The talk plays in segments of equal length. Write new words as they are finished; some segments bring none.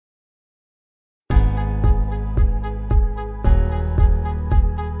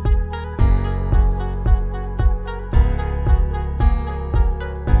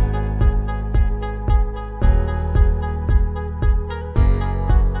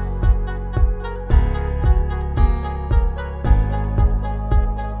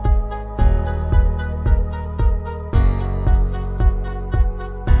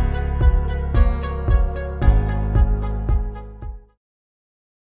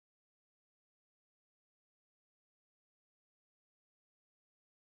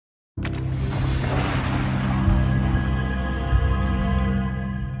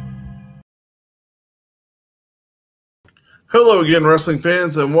Hello again, wrestling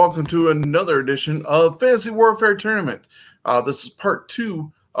fans, and welcome to another edition of Fantasy Warfare Tournament. This is part 2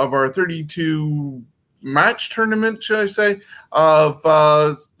 of our 32 match tournament, should I say, of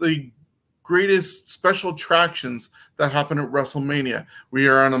the greatest special attractions that happen at WrestleMania. We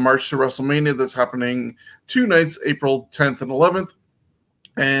are on a march to WrestleMania that's happening 2 nights, April 10th and 11th.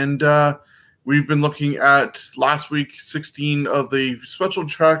 And we've been looking at last week 16 of the special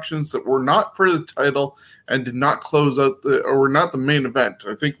attractions that were not for the title and did not close out or were not the main event.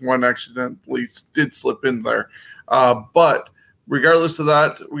 I think one accidentally did slip in there. But regardless of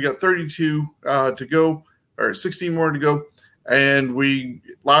that, we got 32 to go, or 16 more to go. And we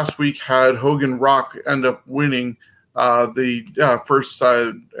last week had Hogan Rock end up winning the first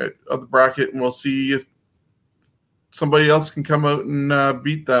side of the bracket, and we'll see if somebody else can come out and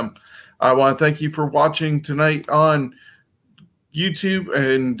beat them. I want to thank you for watching tonight on YouTube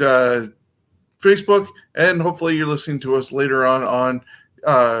and Facebook, and hopefully you're listening to us later on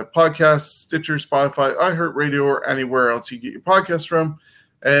podcasts, Stitcher, Spotify, iHeartRadio, or anywhere else you get your podcasts from.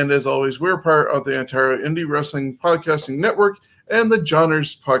 And as always, we're part of the Ontario Indie Wrestling Podcasting Network and the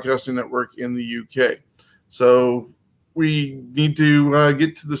Johners Podcasting Network in the UK. So we need to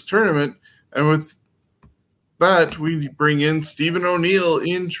get to this tournament, and with that, we bring in Stephen O'Neill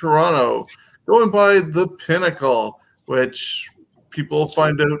in Toronto, going by The Pinnacle, which people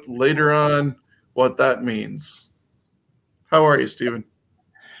find out later on what that means. How are you, Stephen?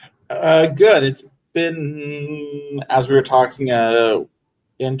 Good. It's been, as we were talking, an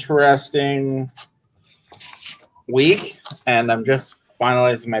interesting week, and I'm just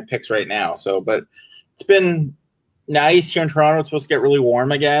finalizing my picks right now. But it's been nice here in Toronto. It's supposed to get really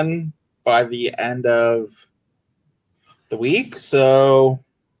warm again by the end of the week, so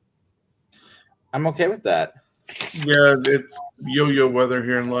I'm okay with that. Yeah, it's yo-yo weather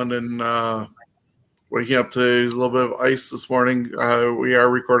here in London. Waking up to a little bit of ice this morning. We are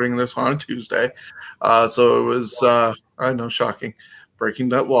recording this on a Tuesday, so it was, I know, shocking, breaking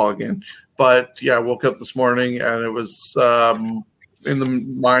that wall again. But yeah, I woke up this morning and it was in the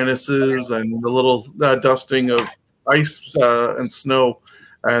minuses and a little dusting of ice and snow,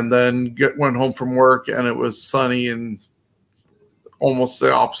 and then went home from work and it was sunny and almost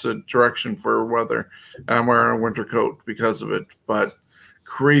the opposite direction for weather. And I'm wearing a winter coat because of it, but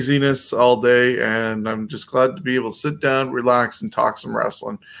craziness all day. And I'm just glad to be able to sit down, relax, and talk some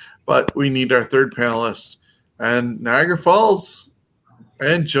wrestling. But we need our third panelist, and Niagara Falls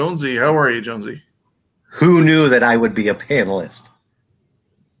and Jonesy. How are you, Jonesy? Who knew that I would be a panelist?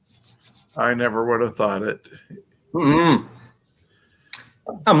 I never would have thought it. Mm-hmm.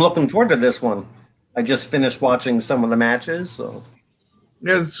 I'm looking forward to this one. I just finished watching some of the matches, so.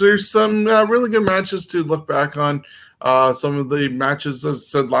 Yeah, so there's some really good matches to look back on. Some of the matches, as I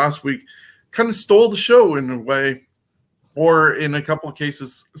said last week, kind of stole the show in a way, or in a couple of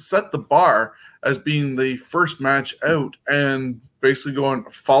cases, set the bar as being the first match out and basically going,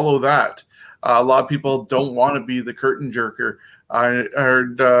 follow that. A lot of people don't want to be the curtain jerker. I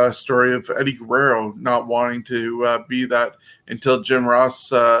heard a story of Eddie Guerrero not wanting to be that until Jim Ross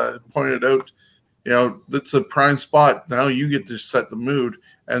pointed out, you know, that's a prime spot. Now you get to set the mood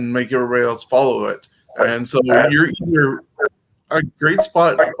and make everybody else follow it. And so you're either a great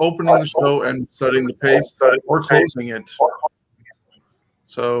spot opening the show and setting the pace or closing it.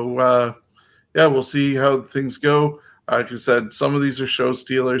 So, yeah, we'll see how things go. Like I said, some of these are show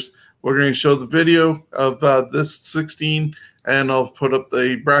stealers. We're going to show the video of this 16, and I'll put up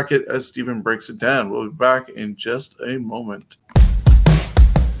the bracket as Stephen breaks it down. We'll be back in just a moment.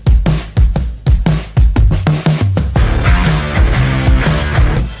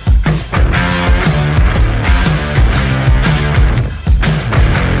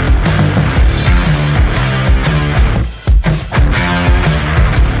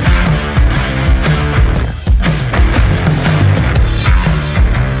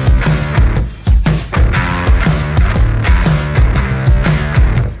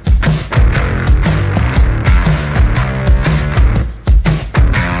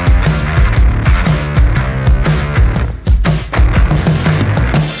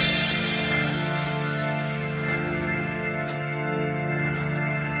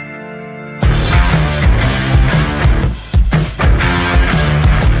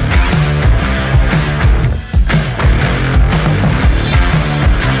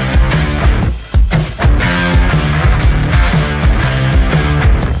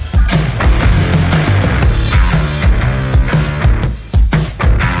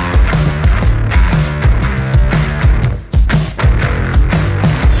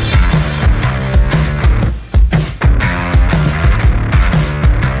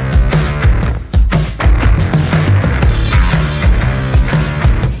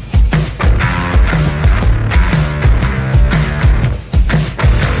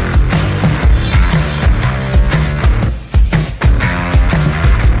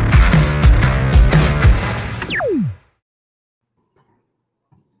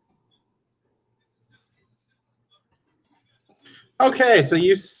 Okay, so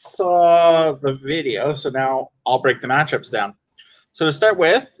you saw the video, so now I'll break the matchups down. So to start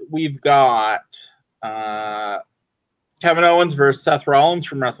with, we've got Kevin Owens versus Seth Rollins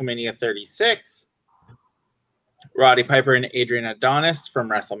from WrestleMania 36. Roddy Piper and Adrian Adonis from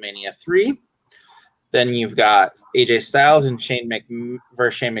WrestleMania 3. Then you've got AJ Styles and Shane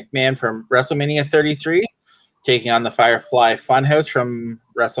McMahon from WrestleMania 33, taking on the Firefly Funhouse from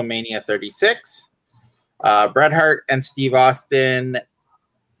WrestleMania 36. Bret Hart and Steve Austin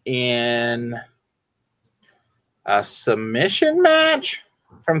in a submission match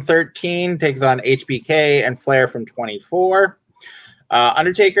from 13 takes on HBK and Flair from 24.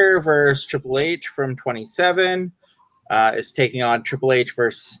 Undertaker versus Triple H from 27 is taking on Triple H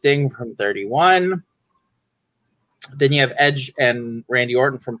versus Sting from 31. Then you have Edge and Randy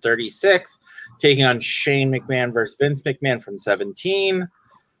Orton from 36, taking on Shane McMahon versus Vince McMahon from 17.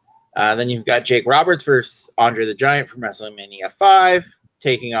 Then you've got Jake Roberts versus Andre the Giant from WrestleMania 5,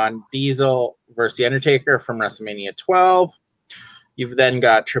 taking on Diesel versus The Undertaker from WrestleMania 12. You've then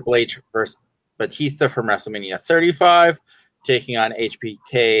got Triple H versus Batista from WrestleMania 35, taking on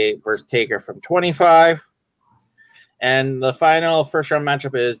HBK versus Taker from 25. And the final first-round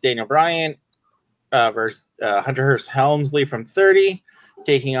matchup is Daniel Bryan versus Hunter Hearst Helmsley from 30,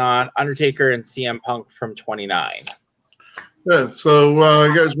 taking on Undertaker and CM Punk from 29. Yeah, so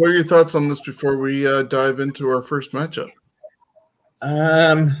guys, what are your thoughts on this before we dive into our first matchup?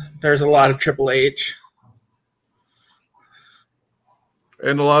 There's a lot of Triple H.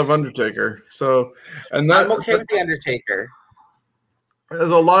 And a lot of Undertaker. So, and I'm okay with The Undertaker. A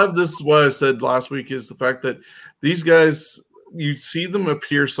lot of this is what I said last week is the fact that these guys, you see them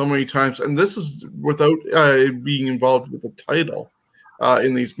appear so many times, and this is without being involved with a title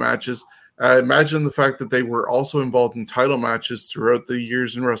in these matches. Imagine the fact that they were also involved in title matches throughout the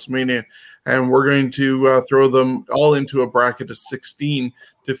years in WrestleMania, and we're going to throw them all into a bracket of 16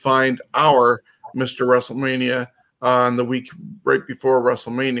 to find our Mr. WrestleMania on the week right before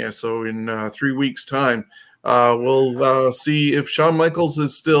WrestleMania. So in 3 weeks' time, we'll see if Shawn Michaels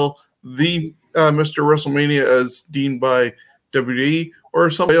is still the Mr. WrestleMania as deemed by WWE,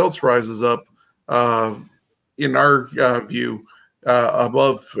 or somebody else rises up in our view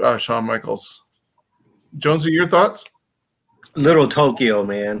above Shawn Michaels. Jonesy, your thoughts? Little Tokyo,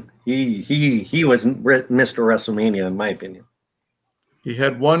 man. He was Mr. WrestleMania, in my opinion. He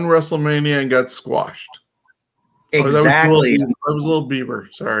had one WrestleMania and got squashed. Exactly. That was a little beaver.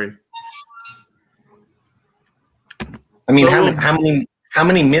 Sorry. I mean, how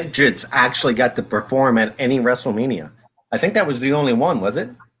many midgets actually got to perform at any WrestleMania? I think that was the only one, was it?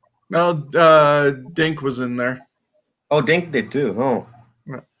 No, Dink was in there. Oh, Dink did too. Oh,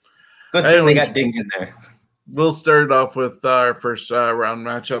 Yeah. good thing they got Dink in there. We'll start off with our first round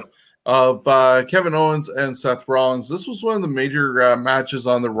matchup of Kevin Owens and Seth Rollins. This was one of the major matches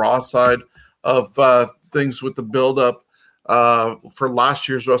on the Raw side of things with the build-up for last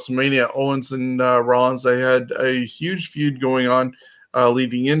year's WrestleMania. Owens and Rollins, they had a huge feud going on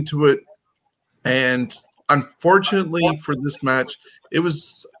leading into it. And unfortunately for this match, it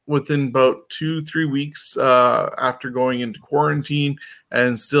was within about 2-3 weeks after going into quarantine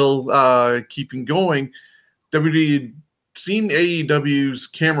and still keeping going. WWE had seen AEW's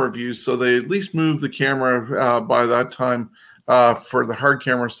camera views, so they at least moved the camera by that time for the hard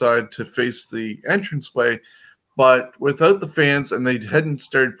camera side to face the entranceway. But without the fans, and they hadn't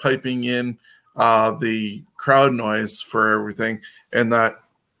started piping in the crowd noise for everything, and that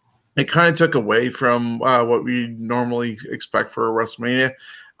it kind of took away from what we normally expect for a WrestleMania.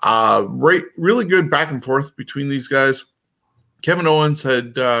 Really good back and forth between these guys. Kevin Owens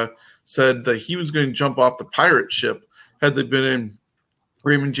had said that he was going to jump off the pirate ship had they been in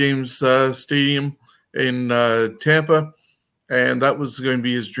Raymond James Stadium in Tampa, and that was going to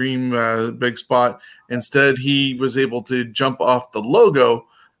be his dream big spot. Instead, he was able to jump off the logo,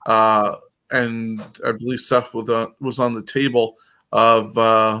 and I believe Seth was on the table of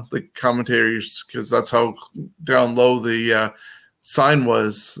the commentators, because that's how down low the sign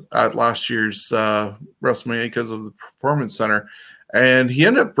was at last year's WrestleMania because of the Performance Center. And he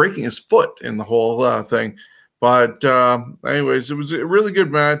ended up breaking his foot in the whole thing. But anyways, it was a really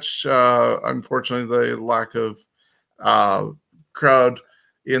good match. Unfortunately, the lack of crowd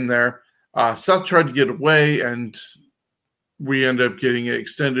in there. Seth tried to get away, and we ended up getting it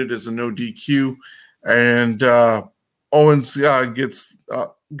extended as a no DQ. And Owens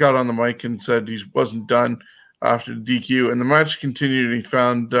got on the mic and said he wasn't done after the DQ. And the match continued, and he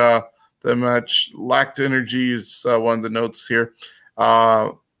found the match lacked energy is one of the notes here.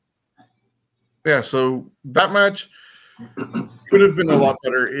 So that match Could have been a lot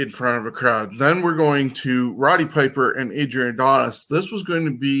better in front of a crowd. Then we're going to Roddy Piper and Adrian Adonis. This was going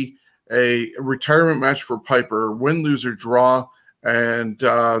to be a retirement match for Piper, win, lose, or draw. And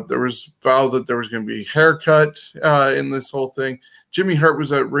there was vow that there was going to be a haircut in this whole thing. Jimmy Hart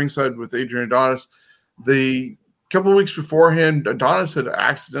was at ringside with Adrian Adonis. The couple of weeks beforehand, Adonis had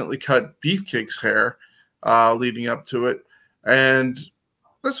accidentally cut Beefcake's hair leading up to it. And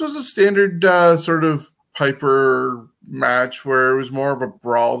this was a standard sort of Piper match where it was more of a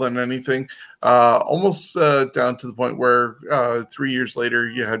brawl than anything. Almost down to the point where 3 years later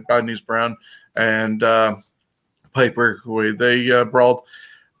you had Bad News Brown and Piper, where they brawled.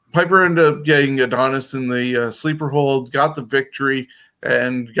 Piper ended up getting Adonis in the sleeper hold, got the victory,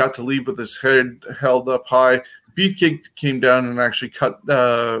 and got to leave with his head held up high. Beefcake came down and actually cut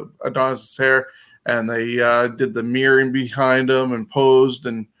Adonis' hair, and they did the mirroring behind him and posed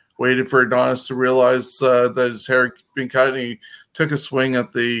and waited for Adonis to realize that his hair had been cut, and he took a swing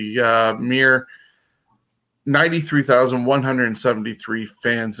at the mirror. 93,173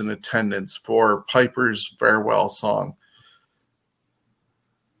 fans in attendance for Piper's farewell song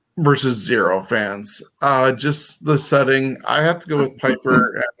versus 0 fans. Just the setting. I have to go with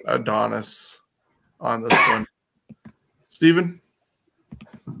Piper and Adonis on this one. Steven?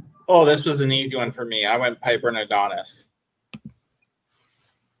 Oh, this was an easy one for me. I went Piper and Adonis.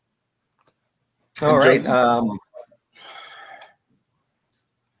 All right.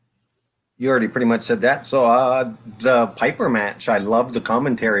 You already pretty much said that. So the Piper match, I love the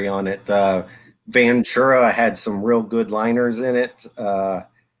commentary on it. Ventura had some real good liners in it. The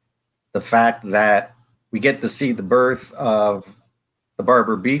fact that we get to see the birth of the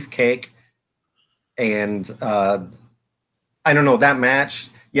Barber Beefcake. And I don't know, that match,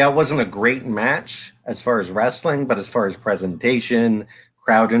 yeah, it wasn't a great match as far as wrestling, but as far as presentation,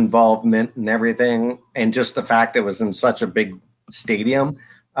 crowd involvement and everything, and just the fact it was in such a big stadium,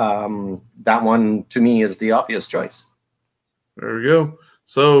 that one to me is the obvious choice. There we go.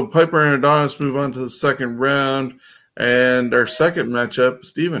 So Piper and Adonis move on to the second round, and our second matchup,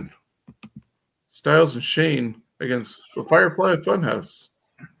 Steven. Styles and Shane against the Firefly Funhouse.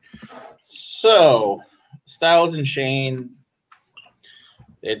 So Styles and Shane,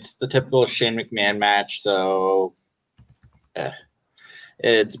 it's the typical Shane McMahon match, so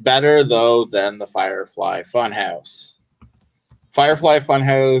it's better, though, than the Firefly Funhouse. Firefly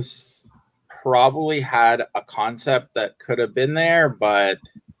Funhouse probably had a concept that could have been there, but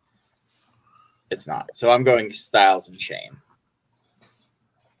it's not. So I'm going Styles and Shane.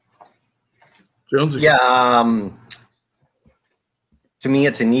 Yeah, to me,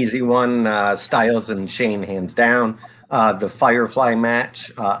 it's an easy one. Styles and Shane, hands down. The Firefly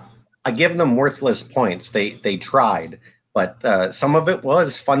match, I give them worthless points. They tried, but some of it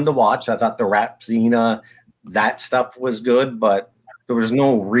was fun to watch. I thought the Rap Xena, that stuff was good, but there was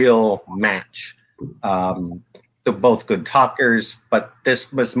no real match. They're both good talkers, but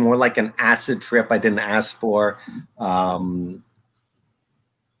this was more like an acid trip I didn't ask for.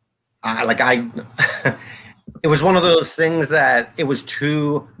 It was one of those things that it was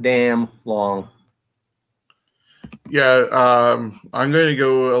too damn long. Yeah, I'm going to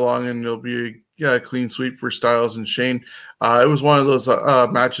go along, and it'll be a clean sweep for Styles and Shane. It was one of those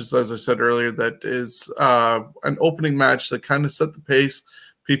matches, as I said earlier, that is an opening match that kind of set the pace.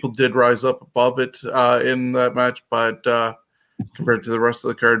 People did rise up above it in that match, but compared to the rest of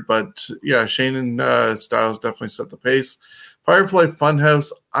the card. But yeah, Shane and Styles definitely set the pace. Firefly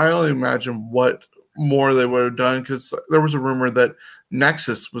Funhouse, I only imagine what more they would have done, because there was a rumor that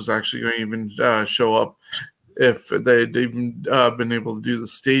Nexus was actually going to even show up if they'd even been able to do the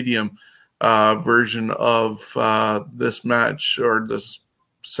stadium version of this match or this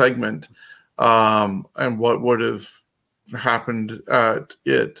segment, and what would have happened at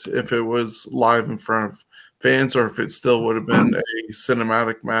it if it was live in front of fans, or if it still would have been a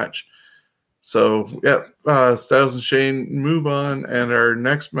cinematic match. So, yeah, Styles and Shane move on, and our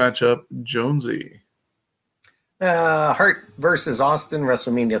next matchup, Jonesy. Hart versus Austin,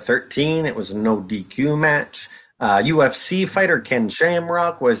 WrestleMania 13. It was a no DQ match. UFC fighter Ken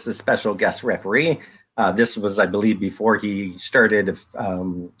Shamrock was the special guest referee. This was, I believe, before he started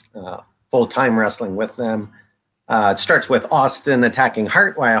full-time wrestling with them. It starts with Austin attacking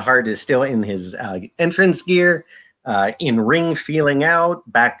Hart while Hart is still in his entrance gear. In ring feeling out,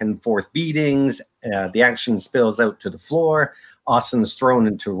 back and forth beatings. The action spills out to the floor. Austin's thrown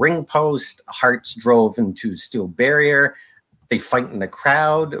into ring post. Hart's drove into steel barrier. They fight in the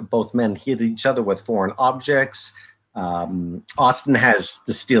crowd. Both men hit each other with foreign objects. Austin has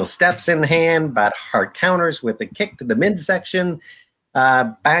the steel steps in hand, but Hart counters with a kick to the midsection.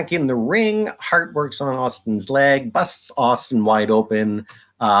 Back in the ring, Hart works on Austin's leg, busts Austin wide open,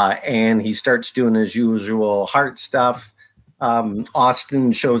 and he starts doing his usual Hart stuff.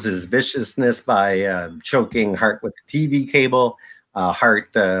 Austin shows his viciousness by choking Hart with the TV cable.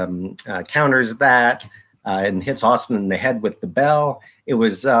 Hart counters that and hits Austin in the head with the bell. It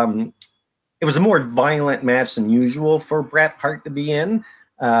was a more violent match than usual for Bret Hart to be in.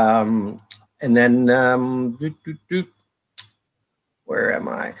 And then where am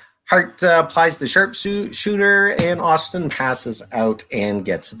I? Hart applies the sharpshooter, and Austin passes out and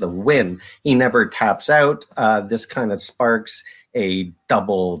gets the win. He never taps out. This kind of sparks a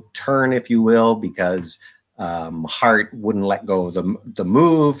double turn, if you will, because Hart wouldn't let go of the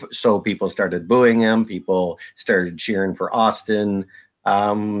move, so people started booing him. People started cheering for Austin.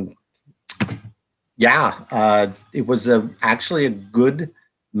 It was actually a good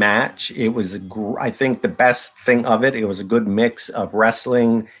match. It was, I think, the best thing of it. It was a good mix of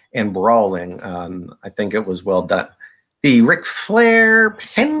wrestling and brawling. I think it was well done. The Ric Flair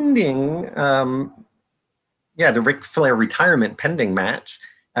the Ric Flair retirement pending match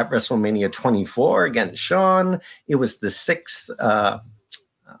at WrestleMania 24 against Shawn. It was the sixth. The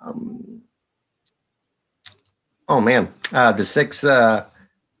sixth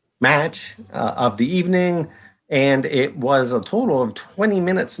match of the evening. And it was a total of 20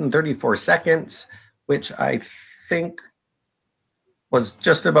 minutes and 34 seconds, which I think was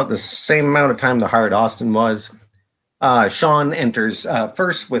just about the same amount of time the Hart Austin was. Shawn enters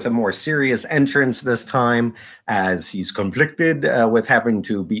first with a more serious entrance this time, as he's conflicted with having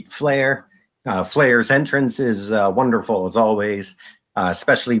to beat Flair. Flair's entrance is wonderful as always,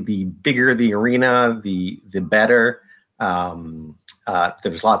 especially the bigger the arena, the better.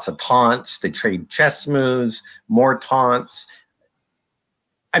 There's lots of taunts. They trade chess moves, more taunts.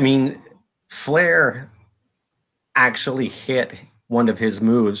 I mean, Flair actually hit one of his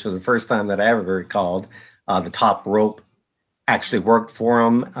moves for the first time that I ever recalled. The top rope actually worked for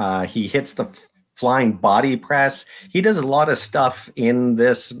him. He hits the flying body press. He does a lot of stuff in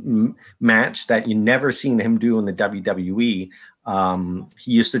this match that you never seen him do in the WWE.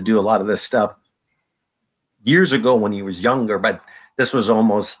 He used to do a lot of this stuff years ago when he was younger, but this was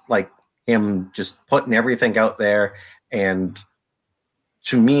almost like him just putting everything out there. And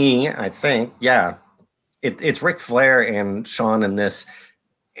to me, I think, it's Ric Flair and Shawn in this.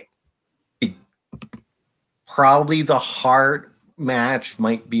 Probably the Hart match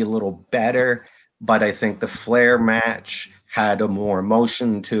might be a little better, but I think the Flair match had a more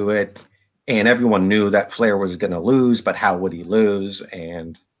emotion to it. And everyone knew that Flair was going to lose, but how would he lose?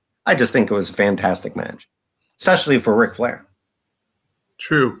 And I just think it was a fantastic match, especially for Ric Flair.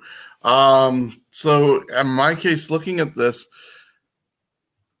 True. So in my case, looking at this,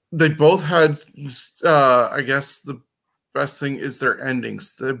 they both had, I guess the best thing is their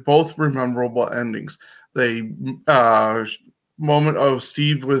endings. They're both memorable endings. The moment of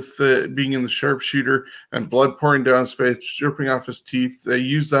Steve with being in the sharpshooter and blood pouring down his face, dripping off his teeth. They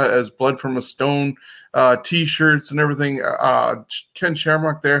use that as blood from a stone, T-shirts and everything. Ken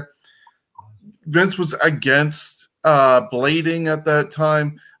Shamrock there. Vince was against blading at that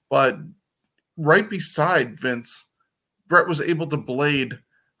time, but right beside Vince, Bret was able to blade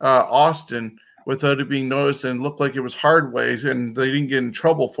Austin without it being noticed and looked like it was hard ways, and they didn't get in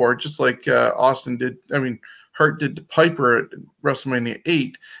trouble for it, just like Hart did to Piper at WrestleMania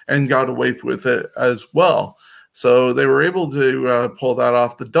 8 and got away with it as well. So they were able to pull that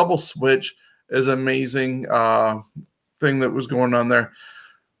off. The double switch is an amazing thing that was going on there.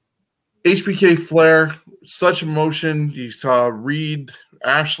 HBK Flair, such emotion. You saw Reed,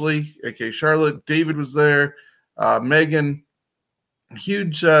 Ashley, aka Charlotte, David was there, Megan,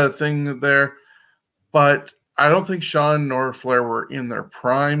 huge thing there. But I don't think Shawn nor Flair were in their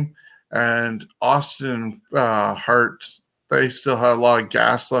prime. And Austin and Hart, they still had a lot of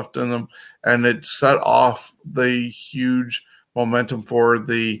gas left in them. And it set off the huge momentum for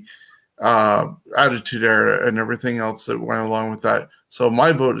the Attitude Era and everything else that went along with that. So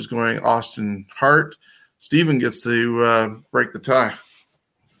my vote is going Austin Hart. Steven gets to break the tie.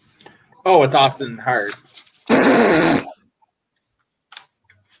 Oh, it's Austin Hart.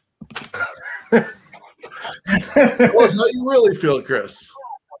 Well, it's how you really feel, Chris.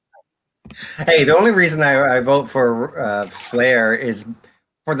 Hey, the only reason I vote for Flair is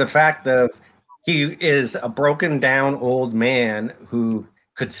for the fact that he is a broken down old man who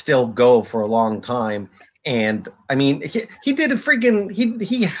could still go for a long time. And I mean, he did a freaking,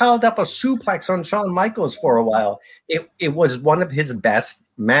 he held up a suplex on Shawn Michaels for a while. It was one of his best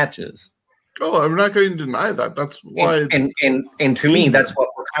matches. Oh, I'm not going to deny that. That's why. And to me, that's what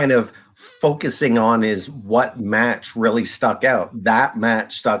we're kind of focusing on is what match really stuck out. That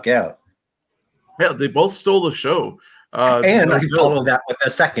match stuck out. Yeah, they both stole the show. And I follow that with a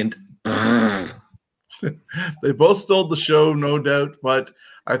second. They both stole the show, no doubt. But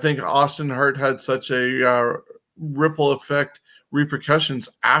I think Austin Hart had such a ripple effect, repercussions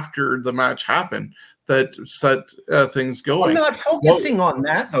after the match happened that set things going. We're not focusing on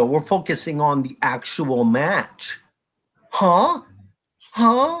that, though. We're focusing on the actual match. Huh?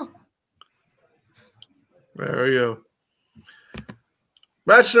 There we go.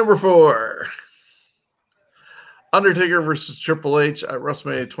 Match number 4. Undertaker versus Triple H at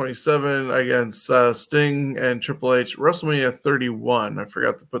WrestleMania 27 against Sting and Triple H. WrestleMania 31. I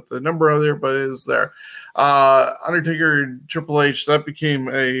forgot to put the number out there, but it is there. Undertaker and Triple H, that became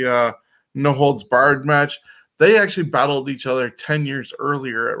a no-holds-barred match. They actually battled each other 10 years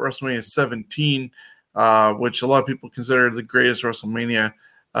earlier at WrestleMania 17, which a lot of people consider the greatest WrestleMania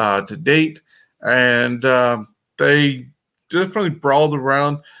to date. And they definitely brawled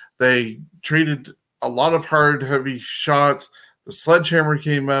around. They traded a lot of hard, heavy shots. The sledgehammer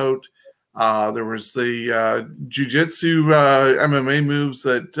came out. There was the jiu-jitsu MMA moves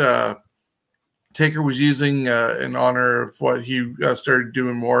that Taker was using in honor of what he started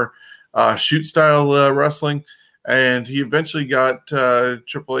doing more shoot-style wrestling. And he eventually got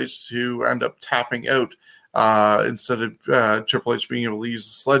Triple H to end up tapping out instead of Triple H being able to use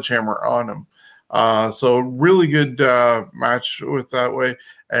the sledgehammer on him. So really good match with that way.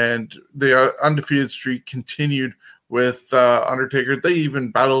 And the undefeated streak continued with Undertaker. They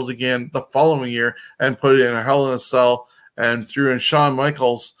even battled again the following year and put in a Hell in a Cell and threw in Shawn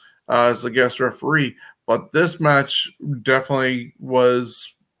Michaels as the guest referee. But this match definitely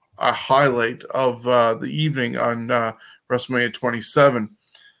was a highlight of the evening on WrestleMania 27.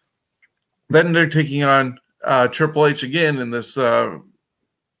 Then they're taking on Triple H again in this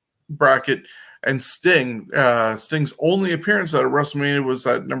bracket. And Sting, Sting's only appearance at WrestleMania was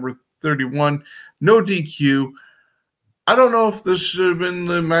at number 31. No DQ. I don't know if this should have been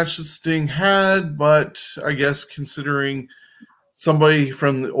the match that Sting had, but I guess considering somebody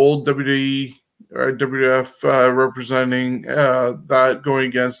from the old WWE or WWF representing that going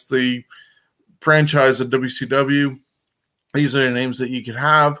against the franchise of WCW, these are the names that you could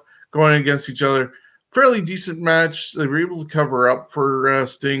have going against each other. Fairly decent match. They were able to cover up for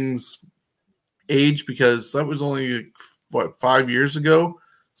Sting's age because that was only 5 years ago,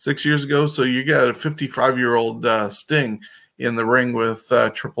 6 years ago. So you got a 55-year-old Sting in the ring with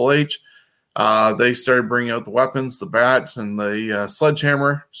Triple H. They started bringing out the weapons, the bat and the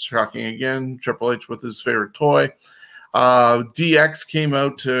sledgehammer. Shocking again, Triple H with his favorite toy. DX came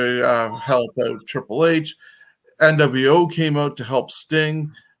out to help out Triple H. NWO came out to help Sting,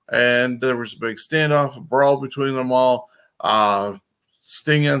 and there was a big standoff, a brawl between them all.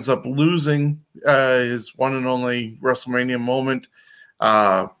 Sting ends up losing his one and only WrestleMania moment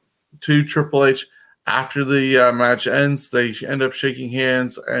to Triple H. After the match ends, they end up shaking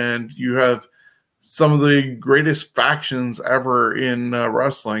hands, and you have some of the greatest factions ever in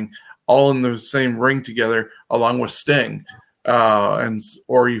wrestling all in the same ring together, along with Sting.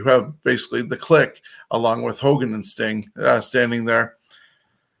 Or you have basically the Clique, along with Hogan and Sting standing there.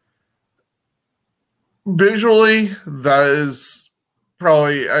 Visually, that is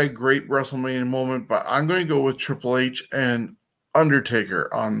probably a great WrestleMania moment, but I'm going to go with Triple H and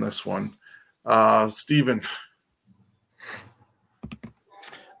Undertaker on this one. Steven.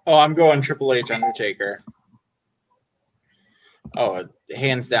 Oh, I'm going Triple H Undertaker. Oh,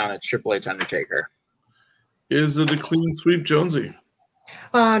 hands down, it's Triple H Undertaker. Is it a clean sweep, Jonesy?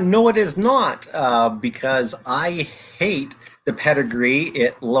 No, it is not, because I hate the pedigree.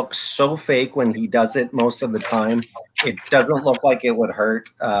 It looks so fake when he does it most of the time. It doesn't look like it would hurt.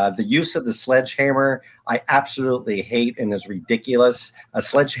 The use of the sledgehammer, I absolutely hate and is ridiculous. A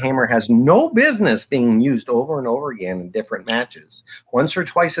sledgehammer has no business being used over and over again in different matches. Once or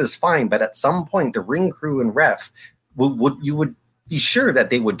twice is fine, but at some point, the ring crew and ref would be sure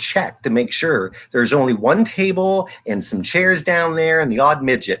that they would check to make sure there's only one table and some chairs down there and the odd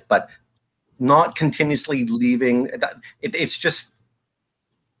midget, but not continuously leaving. It's just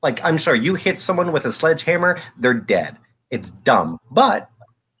like, I'm sorry, you hit someone with a sledgehammer, they're dead. It's dumb. But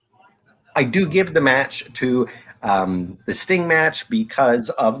I do give the match to the Sting match because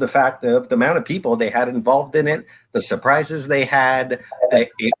of the fact of the amount of people they had involved in it, the surprises they had.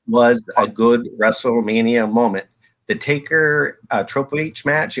 It was a good WrestleMania moment. The Taker Triple H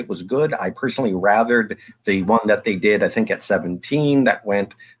match, it was good. I personally rathered the one that they did, I think, at 17 that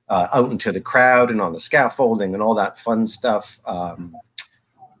went out into the crowd and on the scaffolding and all that fun stuff.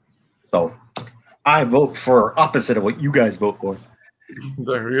 So I vote for opposite of what you guys vote for.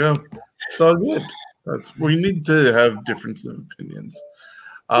 There we go. It's all good. We need to have difference of opinions.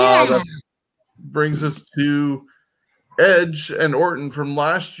 That brings us to Edge and Orton from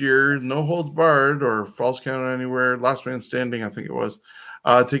last year. No holds barred or false count anywhere. Last man standing, I think it was.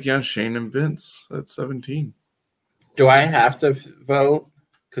 Taking on Shane and Vince at 17. Do I have to vote?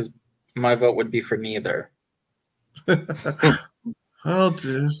 Because my vote would be for neither. I'll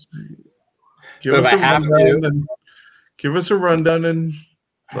just give us a rundown and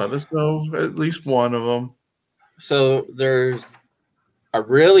let us know at least one of them. So there's a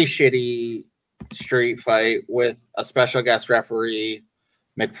really shitty street fight with a special guest referee,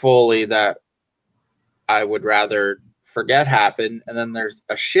 McFoley, that I would rather forget happened. And then there's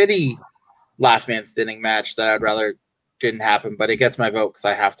a shitty last man standing match that I'd rather didn't happen, but it gets my vote because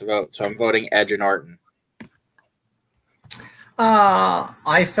I have to vote. So I'm voting Edge and Orton.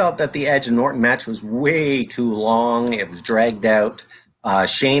 I felt that the Edge and Orton match was way too long. It was dragged out.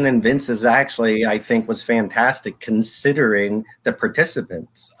 Shane and Vince's actually, I think, was fantastic considering the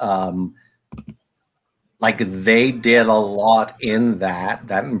participants. They did a lot in that.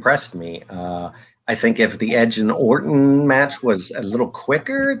 That impressed me. I think if the Edge and Orton match was a little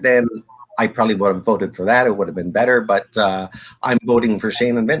quicker, then I probably would have voted for that. It would have been better, but I'm voting for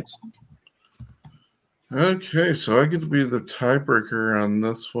Shane and Vince. Okay, so I get to be the tiebreaker on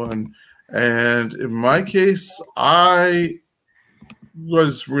this one. And in my case, I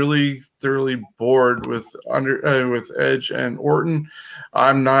was really thoroughly bored with Edge and Orton.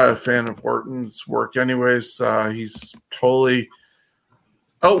 I'm not a fan of Orton's work anyways. He's totally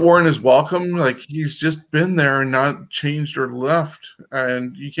outworn his welcome. Like, he's just been there and not changed or left.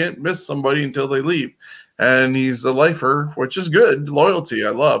 And you can't miss somebody until they leave. And he's a lifer, which is good. Loyalty,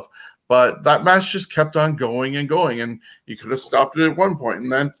 I love. But that match just kept on going and going. And you could have stopped it at one point. And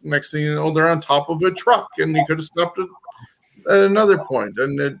then next thing you know, they're on top of a truck. And you could have stopped it at another point.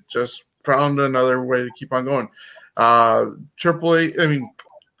 And it just found another way to keep on going.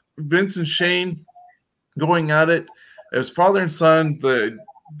 Vince and Shane going at it. It was father and son. The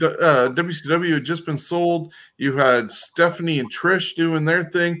WCW had just been sold. You had Stephanie and Trish doing their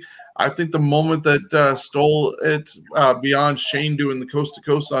thing. I think the moment that stole it beyond Shane doing the coast to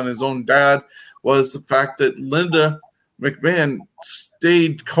coast on his own dad was the fact that Linda McMahon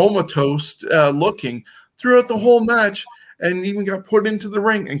stayed comatose looking throughout the whole match and even got put into the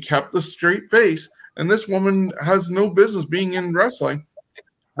ring and kept the straight face. And this woman has no business being in wrestling.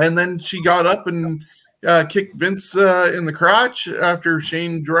 And then she got up and kicked Vince in the crotch after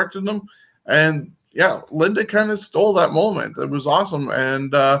Shane directed him. And yeah, Linda kind of stole that moment. It was awesome.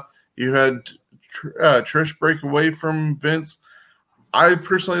 And you had Trish break away from Vince. I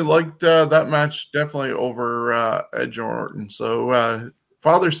personally liked that match definitely over Edge and Orton. So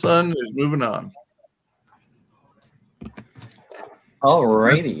father-son is moving on. All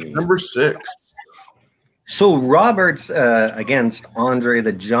righty. Number 6. So Roberts against Andre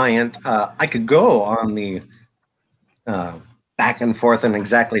the Giant. I could go on the back and forth on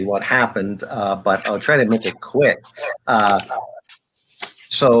exactly what happened, but I'll try to make it quick.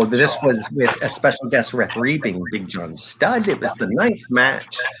 So this was with a special guest referee being Big John Studd. It was the 9th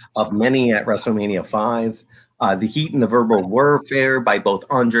match of many at WrestleMania 5. The heat and the verbal warfare by both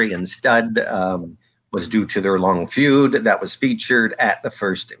Andre and Studd was due to their long feud that was featured at the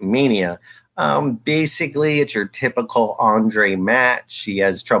first Mania. Basically, it's your typical Andre match. He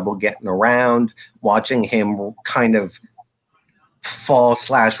has trouble getting around. Watching him kind of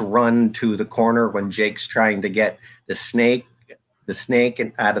fall/run to the corner when Jake's trying to get the snake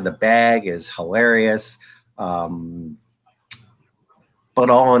out of the bag is hilarious. But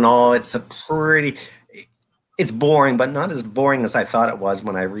all in all, it's boring, but not as boring as I thought it was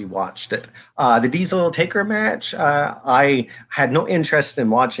when I rewatched it. The Diesel Taker match, I had no interest in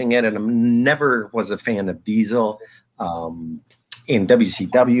watching it, and I never was a fan of Diesel. In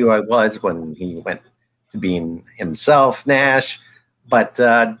WCW, I was when he went to being himself, Nash. But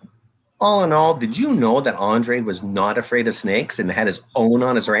all in all, did you know that Andre was not afraid of snakes and had his own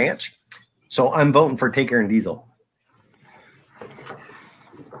on his ranch? So I'm voting for Taker and Diesel.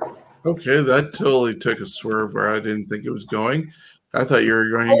 Okay, that totally took a swerve where I didn't think it was going. I thought you were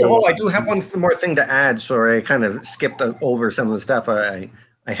going to go. Oh, I do have one more thing to add. Sorry, I kind of skipped over some of the stuff I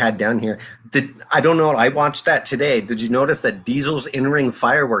had down here. I don't know. I watched that today. Did you notice that Diesel's in-ring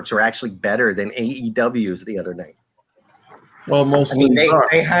fireworks are actually better than AEW's the other night? Well,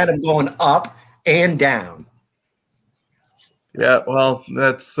 they had them going up and down. Yeah, well,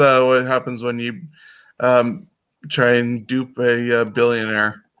 that's what happens when you try and dupe a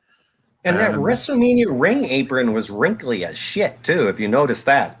billionaire. And that WrestleMania ring apron was wrinkly as shit, too, if you notice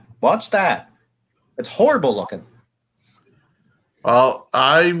that. Watch that. It's horrible looking. Well,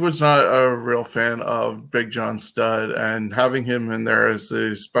 I was not a real fan of Big John Studd, and having him in there as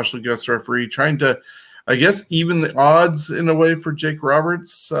a special guest referee, trying to, I guess, even the odds in a way for Jake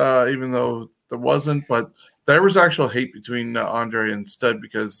Roberts, even though there wasn't. But there was actual hate between Andre and Studd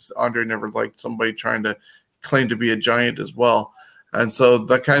because Andre never liked somebody trying to claim to be a giant as well. And so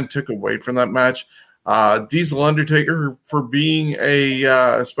that kind of took away from that match. Diesel Undertaker for being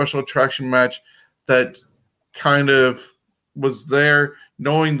a special attraction match that kind of was there,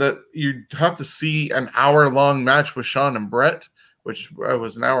 knowing that you'd have to see an hour-long match with Shawn and Brett, which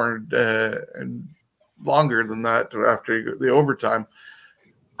was an hour and longer than that after the overtime.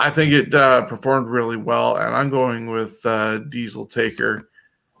 I think it performed really well, and I'm going with Diesel Taker.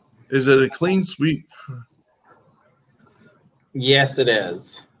 Is it a clean sweep? Yes, it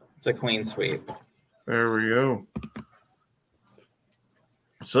is. It's a clean sweep. There we go.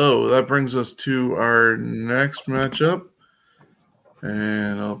 So that brings us to our next matchup.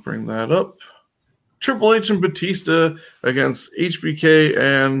 And I'll bring that up. Triple H and Batista against HBK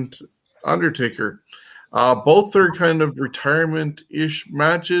and Undertaker. Both are kind of retirement-ish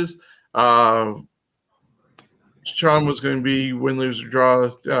matches. Shawn was going to be win, lose, or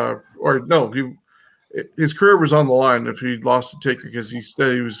draw. His career was on the line if he lost to Taker because he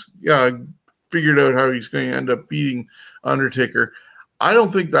said he was figured out how he's going to end up beating Undertaker. I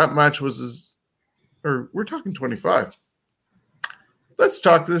don't think that match was we're talking 25. Let's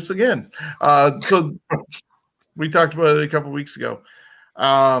talk this again. So we talked about it a couple weeks ago.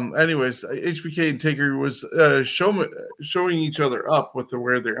 Anyways, HBK and Taker was showing each other up with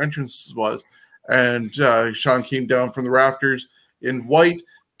where their entrances was. And Shawn came down from the rafters in white.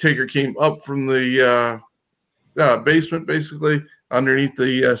 Taker came up from the basement, basically, underneath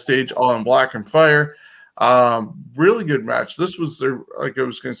the stage, all in black and fire. Really good match. This was like I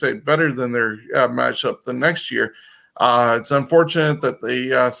was going to say, better than their matchup the next year. It's unfortunate that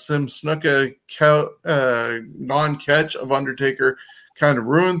the Sim Snuka non-catch of Undertaker kind of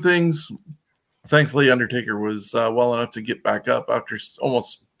ruined things. Thankfully, Undertaker was well enough to get back up after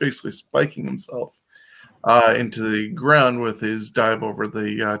almost basically spiking himself into the ground with his dive over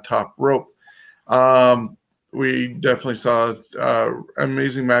the top rope. We definitely saw an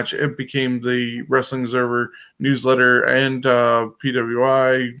amazing match. It became the Wrestling Observer newsletter and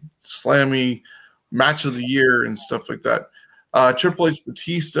PWI Slammy match of the year and stuff like that. Triple H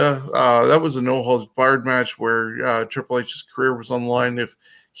Batista, that was a no-holds-barred match where Triple H's career was on the line if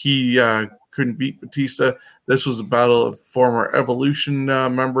he couldn't beat Batista. This was a battle of former Evolution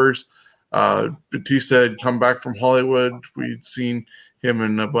members. Batista had come back from Hollywood. We'd seen him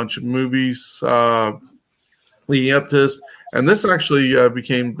in a bunch of movies leading up to this. And this actually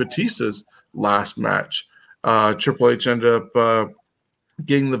became Batista's last match. Triple H ended up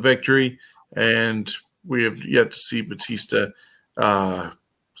getting the victory, and we have yet to see Batista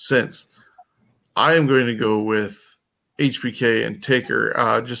since. I am going to go with HBK and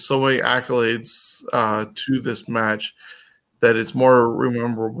Taker. Just so many accolades to this match that it's more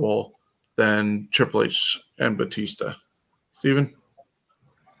rememberable than Triple H and Batista. Steven?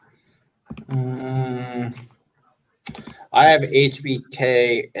 I have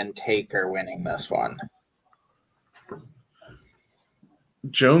HBK and Taker winning this one.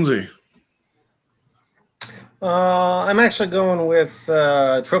 Jonesy? I'm actually going with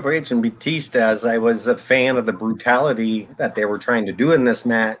Triple H and Batista, as I was a fan of the brutality that they were trying to do in this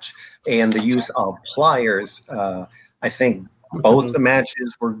match and the use of pliers. I think both the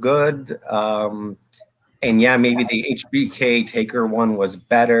matches were good. And yeah, maybe the HBK Taker one was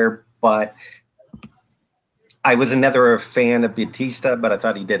better, but I was never a fan of Batista, but I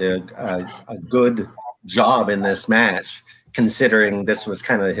thought he did a good job in this match, considering this was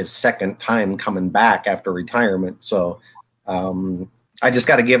kind of his second time coming back after retirement. So I just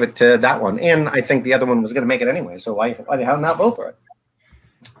got to give it to that one. And I think the other one was going to make it anyway. So why not vote for it?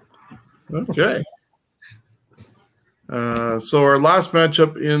 Okay. So our last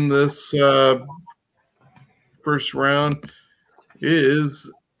matchup in this first round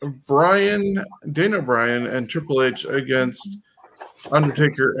is Daniel Bryan and Triple H against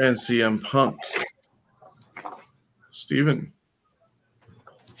Undertaker and CM Punk. Steven.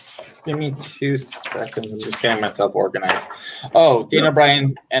 Give me 2 seconds. I'm just getting myself organized. Oh, Daniel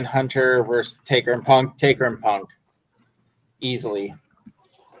Bryan and Hunter versus Taker and Punk. Taker and Punk. Easily.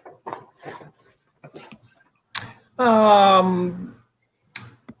 I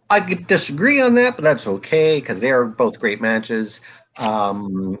could disagree on that, but that's okay because they are both great matches. I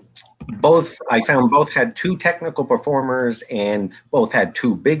found both had 2 technical performers and both had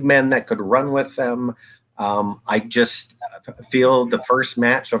 2 big men that could run with them. I just feel the first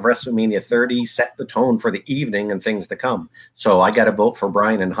match of WrestleMania 30 set the tone for the evening and things to come. So I got to vote for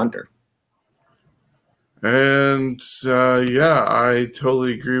Bryan and Hunter. And I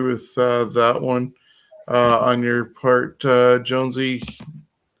totally agree with that one on your part, Jonesy.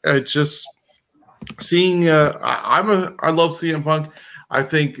 Just seeing, I love CM Punk. I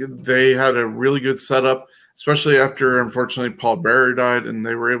think they had a really good setup, especially after, unfortunately, Paul Bearer died, and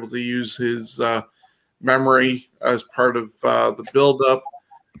they were able to use his memory as part of the build-up.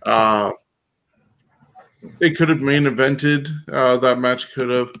 It could have main evented. That match could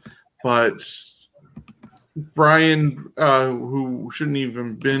have, but Bryan, who shouldn't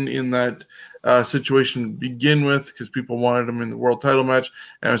even been in that situation to begin with, because people wanted him in the world title match,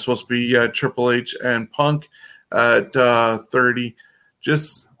 and it was supposed to be Triple H and Punk at 30,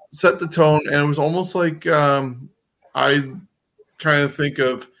 just set the tone. And it was almost like I kind of think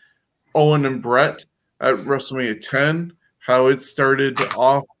of Owen and Brett at WrestleMania 10, how it started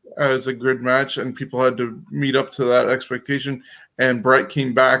off as a good match and people had to meet up to that expectation, and Brett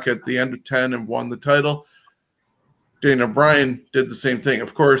came back at the end of 10 and won the title. Daniel Bryan did the same thing.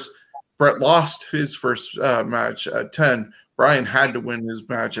 Of course, Brett lost his first match at 10. Bryan had to win his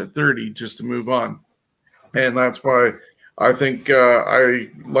match at 30 just to move on. And that's why I think I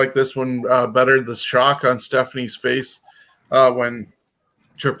like this one better. The shock on Stephanie's face when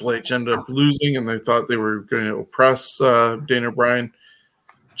Triple H ended up losing and they thought they were going to oppress Daniel Bryan.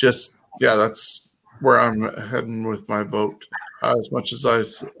 That's where I'm heading with my vote. As much as I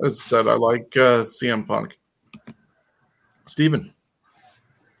said, I like CM Punk. Steven.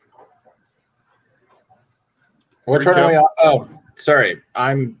 Which one are we on? Oh, sorry.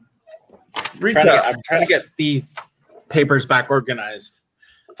 I'm trying to get these papers back organized.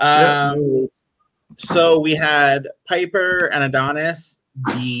 So we had Piper and Adonis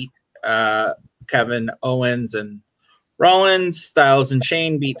beat Kevin Owens and Rollins. Styles and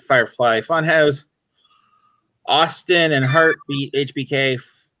Shane beat Firefly Funhouse. Austin and Hart beat HBK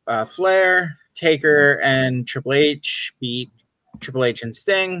Flair. Taker and Triple H beat Triple H and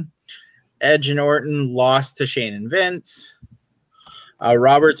Sting. Edge and Orton lost to Shane and Vince.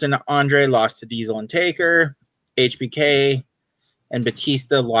 Roberts and Andre lost to Diesel and Taker. HBK and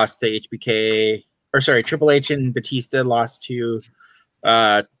Batista lost to Triple H and Batista lost to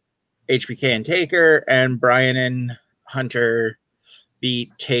HBK and Taker. And Bryan and Hunter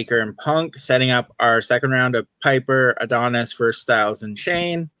beat Taker and Punk, setting up our second round of Piper, Adonis versus Styles and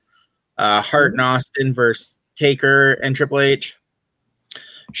Shane. Hart and Austin versus Taker and Triple H.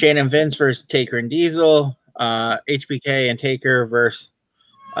 Shane and Vince versus Taker and Diesel. HBK and Taker versus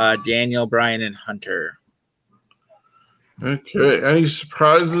Daniel, Bryan, and Hunter. Okay. Any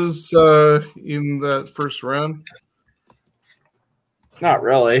surprises in that first round? Not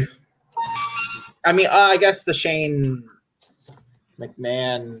really. I mean, I guess the Shane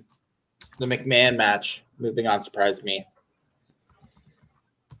McMahon match moving on surprised me.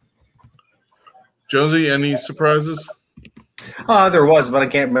 Josie, any surprises? There was, but I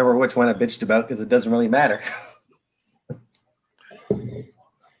can't remember which one I bitched about because it doesn't really matter.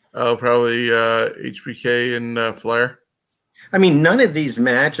 Oh, probably HBK and Flair. I mean, none of these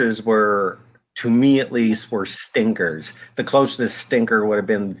matches were, to me at least, were stinkers. The closest stinker would have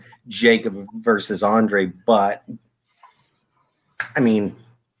been Jacob versus Andre, but I mean,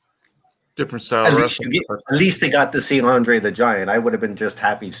 different style of wrestling. At least they got to see Andre the Giant. I would have been just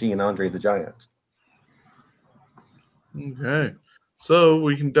happy seeing Andre the Giant. Okay, so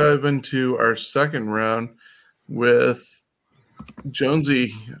we can dive into our second round with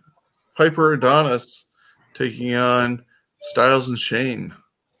Jonesy, Piper Adonis taking on Styles and Shane.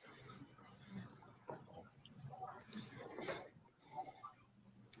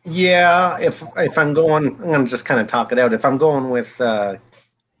 Yeah, if I'm going, I'm going to just kind of talk it out. If I'm going with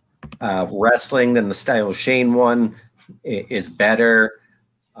wrestling, then the Styles Shane one is better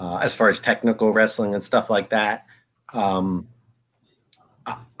as far as technical wrestling and stuff like that. I'm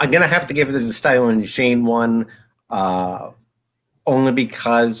going to have to give it to the Styles and Shane one only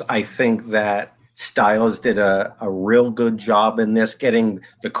because I think that Styles did a real good job in this, getting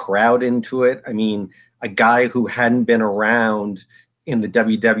the crowd into it. I mean, a guy who hadn't been around in the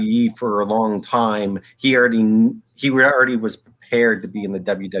WWE for a long time, he already was prepared to be in the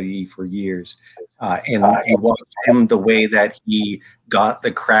WWE for years. And you watch him, the way that he got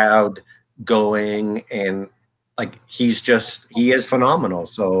the crowd going, and like he is phenomenal.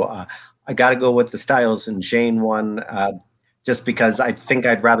 So I got to go with the Styles and Shane one, just because I think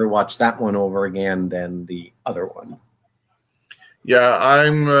I'd rather watch that one over again than the other one. Yeah,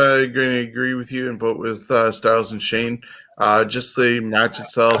 I'm going to agree with you and vote with Styles and Shane. Just the match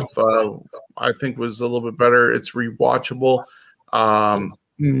itself, I think, was a little bit better. It's rewatchable.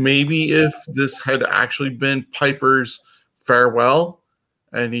 Maybe if this had actually been Piper's farewell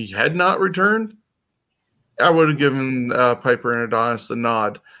and he had not returned, I would have given Piper and Adonis the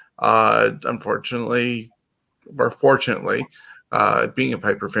nod. Unfortunately, or fortunately, being a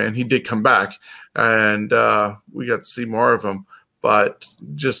Piper fan, he did come back, and we got to see more of him. But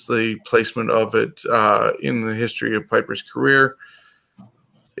just the placement of it in the history of Piper's career,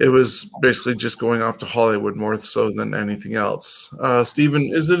 it was basically just going off to Hollywood more so than anything else.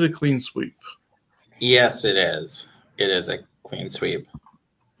 Steven, is it a clean sweep? Yes, it is. It is a clean sweep.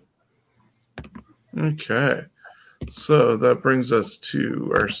 Okay. So that brings us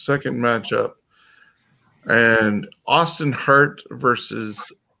to our second matchup. And Austin Hart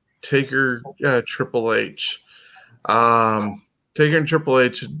versus Taker Triple H. Taker and Triple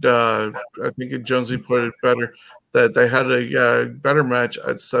H, I think Jonesy put it better, that they had a better match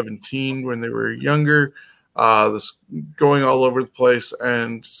at 17 when they were younger. This going all over the place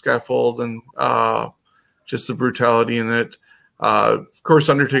and scaffold and just the brutality in it. Of course,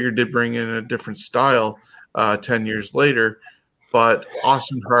 Undertaker did bring in a different style 10 years later, but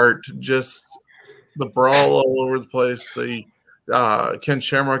Austin Hart, just the brawl all over the place, the Ken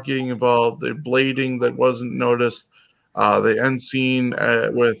Shamrock getting involved, the blading that wasn't noticed, the end scene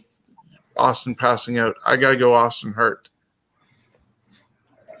with Austin passing out. I got to go Austin Hart.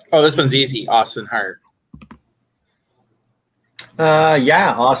 Oh, this one's easy. Austin Hart.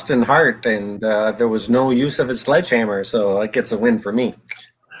 Yeah, Austin Hart, and there was no use of his sledgehammer, so it gets a win for me.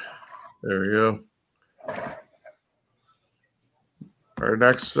 There we go. Our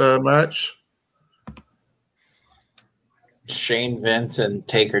next match. Shane Vince and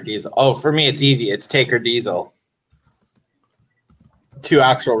Taker Diesel. Oh, for me, it's easy. It's Taker Diesel. Two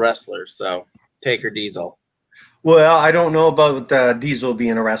actual wrestlers, so Taker Diesel. Well, I don't know about Diesel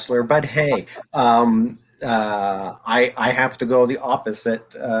being a wrestler, but hey, I have to go the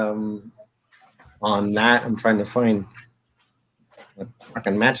opposite on that. I'm trying to find a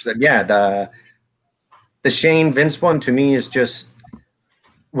fucking match that. Yeah, the Shane Vince one to me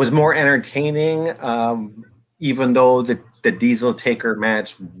was more entertaining, even though the Diesel Taker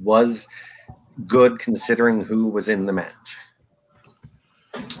match was good considering who was in the match.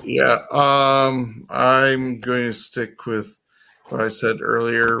 Yeah, I'm going to stick with what I said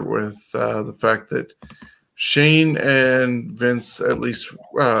earlier with the fact that Shane and Vince at least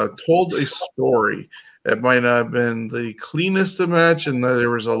told a story. It might not have been the cleanest of match, and there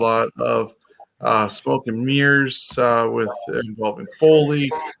was a lot of smoke and mirrors with involving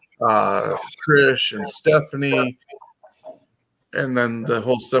Foley, Trish, and Stephanie, and then the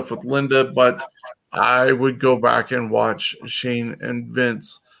whole stuff with Linda. But I would go back and watch Shane and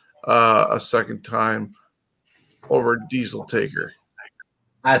Vince a second time over Diesel Taker.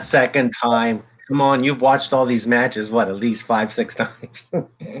 A second time. Come on, you've watched all these matches, at least 5-6 times?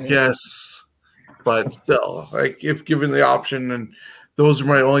 Yes, but still, like if given the option, and those are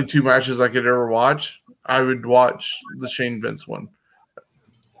my only two matches I could ever watch, I would watch the Shane Vince one.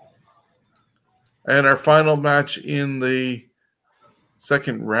 And our final match in the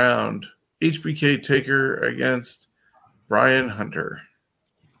second round, HBK Taker against Brian Hunter.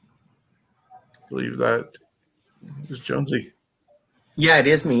 I believe that is Jonesy. Yeah, it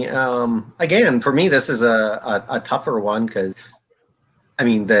is me. Again, for me, this is a tougher one because, I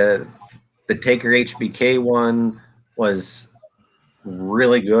mean, the Taker HBK one was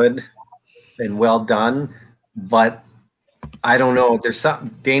really good and well done, but I don't know. There's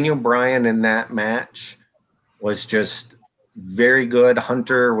something. Daniel Bryan in that match was just very good.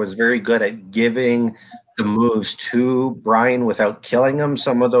 Hunter was very good at giving the moves to Bryan without killing him.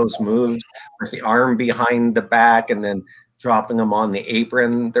 Some of those moves with the arm behind the back and then dropping him on the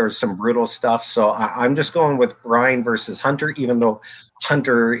apron. There was some brutal stuff. So I'm just going with Bryan versus Hunter, even though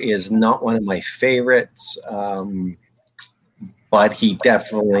Hunter is not one of my favorites. But he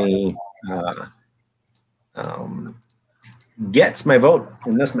definitely gets my vote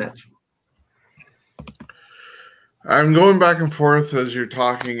in this match. I'm going back and forth as you're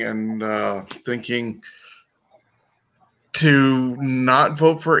talking and thinking to not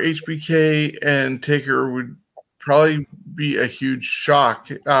vote for HBK and Taker would probably be a huge shock.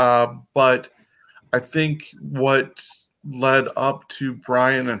 But I think what led up to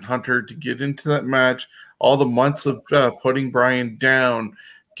Bryan and Hunter to get into that match, all the months of putting Bryan down,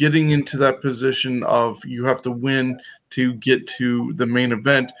 getting into that position of you have to win to get to the main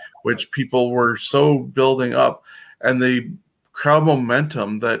event, which people were so building up, and the crowd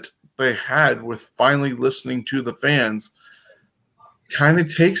momentum that they had with finally listening to the fans, kind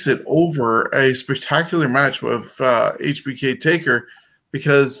of takes it over a spectacular match with HBK Taker,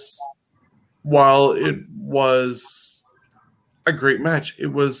 because while it was a great match, it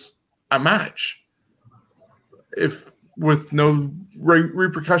was a match, if with no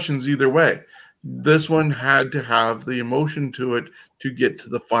repercussions either way. This one had to have the emotion to it to get to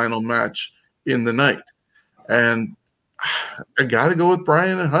the final match in the night. And I got to go with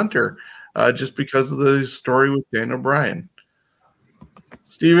Bryan and Hunter just because of the story with Daniel Bryan.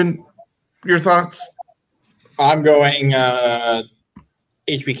 Steven, your thoughts? I'm going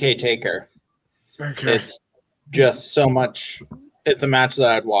HBK Taker. Okay. It's just so much. It's a match that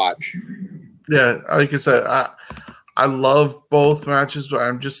I'd watch. Yeah, like I said, I love both matches, but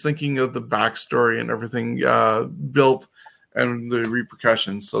I'm just thinking of the backstory and everything built and the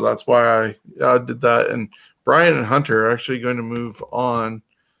repercussions. So that's why I did that. And Bryan and Hunter are actually going to move on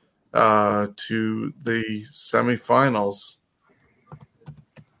to the semifinals.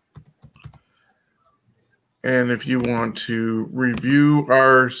 And if you want to review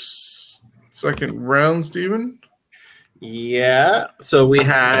our second round, Steven? Yeah. So we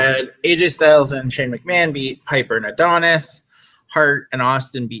had AJ Styles and Shane McMahon beat Piper and Adonis. Hart and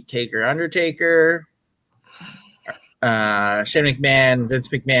Austin beat Taker Undertaker. Shane McMahon, Vince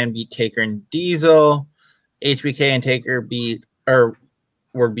McMahon beat Taker and Diesel. HBK and Taker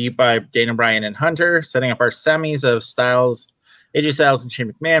were beat by Daniel Bryan and Hunter, setting up our semis of AJ Styles and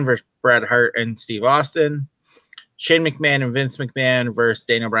Shane McMahon versus Bret Hart and Steve Austin. Shane McMahon and Vince McMahon versus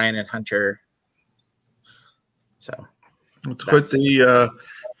Daniel Bryan and Hunter. So let's put the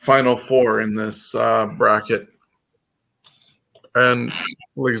final four in this bracket. And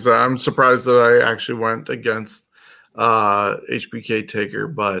like I said, I'm surprised that I actually went against HBK Taker,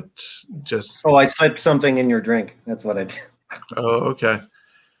 but just... Oh, I slipped something in your drink. That's what I did. Oh, okay.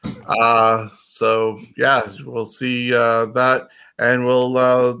 So, yeah, we'll see that. And we'll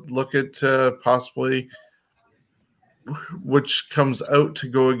look at possibly which comes out to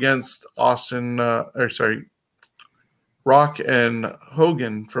go against Rock and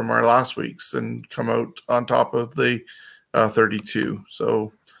Hogan from our last week's and come out on top of the 32.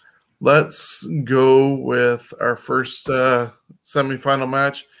 So let's go with our first semifinal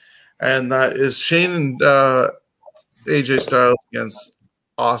match, and that is Shane and AJ Styles against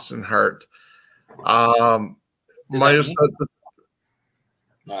Austin Hart. Not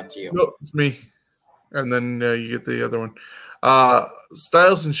you. No, it's me. And then you get the other one.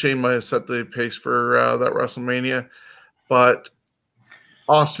 Styles and Shane might have set the pace for that WrestleMania, but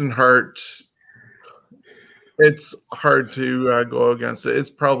Austin Hart, it's hard to go against it. It's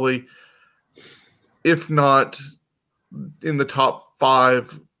probably, if not in the top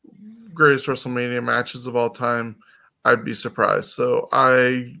 5 greatest WrestleMania matches of all time, I'd be surprised. So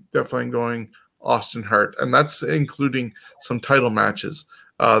I definitely am going Austin Hart, and that's including some title matches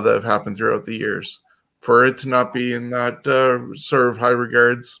that have happened throughout the years. For it to not be in that sort of high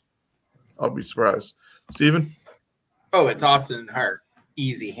regards, I'll be surprised. Steven? Oh, it's Austin and Hart.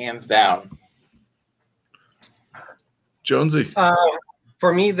 Easy, hands down. Jonesy?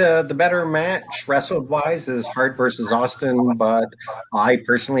 For me, the better match, wrestled-wise, is Hart versus Austin, but I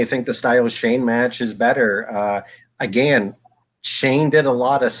personally think the Styles Shane match is better. Again, Shane did a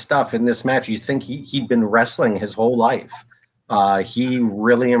lot of stuff in this match. You think he'd been wrestling his whole life. He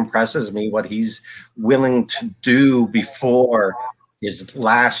really impresses me what he's willing to do before his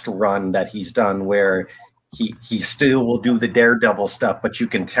last run that he's done, where he still will do the daredevil stuff, but you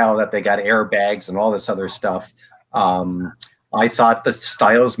can tell that they got airbags and all this other stuff. I thought the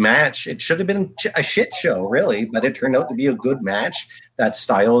Styles match, it should have been a shit show, really, but it turned out to be a good match. That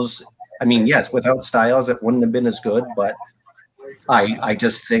Styles, I mean, yes, without Styles, it wouldn't have been as good, but I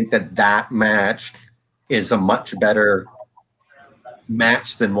just think that match is a much better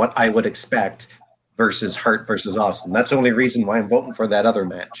match than what I would expect versus Hart versus Austin. That's the only reason why I'm voting for that other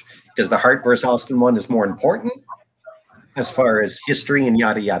match, because the Hart versus Austin one is more important as far as history and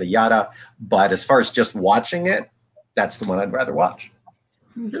yada, yada, yada. But as far as just watching it, that's the one I'd rather watch.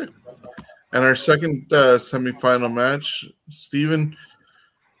 Okay. And our second semifinal match, Steven,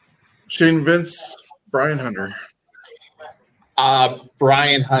 Shane Vince, Bryan Hunter.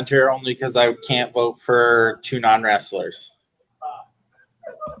 Bryan Hunter, only because I can't vote for 2 non-wrestlers.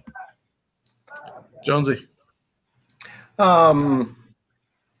 Jonesy. Now,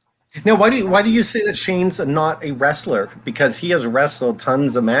 why do you say that Shane's not a wrestler? Because he has wrestled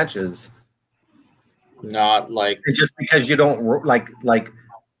tons of matches. Not like just because you don't like.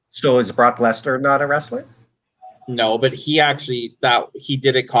 So is Brock Lesnar not a wrestler? No, but he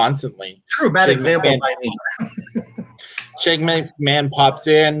did it constantly. True, bad example by me. Shane McMahon pops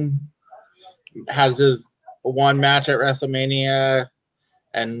in, has his one match at WrestleMania,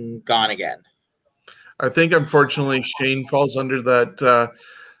 and gone again. I think, unfortunately, Shane falls under that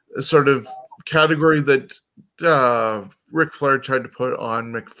sort of category that Ric Flair tried to put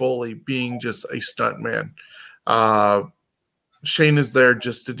on Mick Foley, being just a stunt man. Shane is there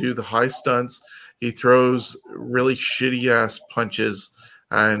just to do the high stunts. He throws really shitty-ass punches,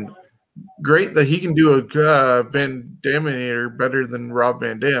 and great that he can do a Van Daminator better than Rob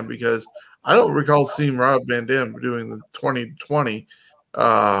Van Dam, because I don't recall seeing Rob Van Dam doing the 20-20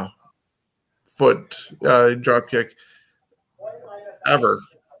 foot drop kick ever.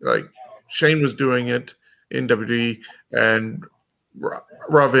 Like, Shane was doing it in WWE, and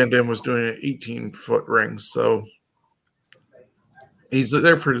Rob Van Dam was doing it 18-foot rings. So he's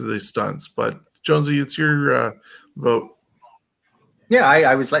there for the stunts. But Jonesy, it's your vote. Yeah,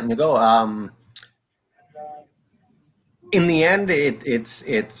 I was letting you go. In the end,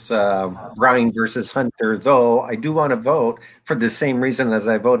 it's Bryan versus Hunter, though I do want to vote for the same reason as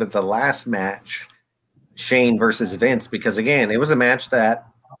I voted the last match, Shane versus Vince, because, again, it was a match that,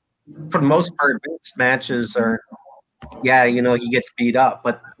 for the most part, Vince matches are, yeah, you know, he gets beat up,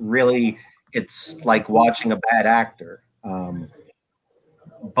 but really it's like watching a bad actor.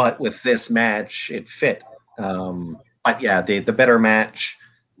 But with this match, it fit. But, yeah, the better match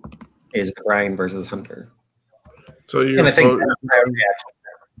is the Bryan versus Hunter. So your vote,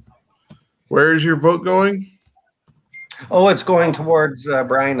 where is your vote going? Oh, it's going towards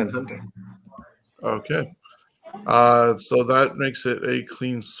Bryan and Hunter. Okay. So that makes it a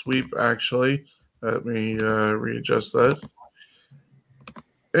clean sweep, actually. Let me readjust that.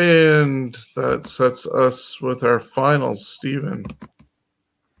 And that sets us with our finals, Steven.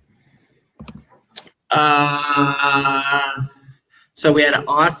 So we had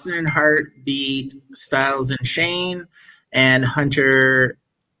Austin and Hart beat Styles and Shane, and Hunter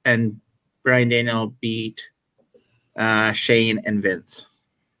and Bryan Daniel beat Shane and Vince.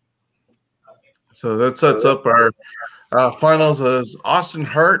 So that sets up our finals as Austin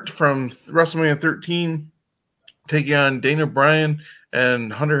Hart from WrestleMania 13 taking on Daniel Bryan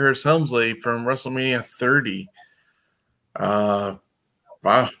and Hunter Hearst Helmsley from WrestleMania 30.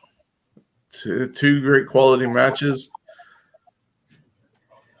 Wow. Two great quality matches.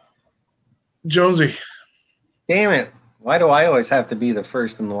 Jonesy. Damn it. Why do I always have to be the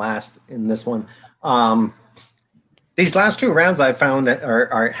first and the last in this one? These last two rounds I found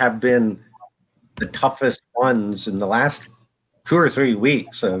have been the toughest ones in the last 2 or 3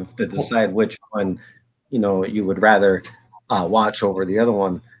 weeks to decide which one, you know, you would rather watch over the other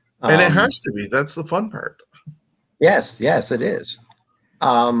one. And it has to be. That's the fun part. Yes, it is.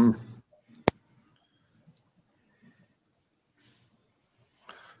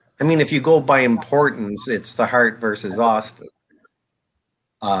 I mean, if you go by importance, it's the Hart versus Austin.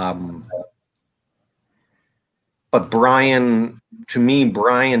 But Bryan, to me,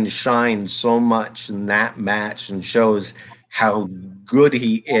 Bryan shines so much in that match and shows how good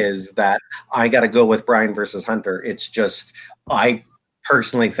he is that I got to go with Bryan versus Hunter. It's just, I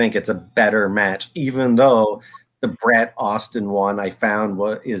personally think it's a better match, even though the Bret Austin one I found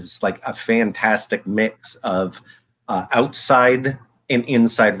is like a fantastic mix of outside and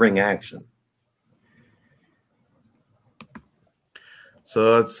inside ring action.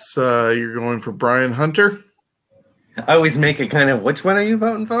 So that's you're going for Bryan Hunter? I always make it kind of, which one are you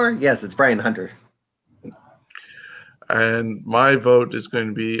voting for? Yes, it's Bryan Hunter. And my vote is going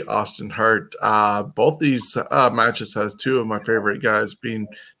to be Austin Hart. Both these matches has two of my favorite guys, being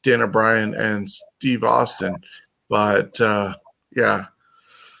Daniel Bryan and Steve Austin. But yeah,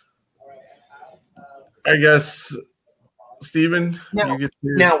 I guess Steven,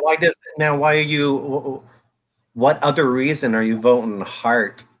 what other reason are you voting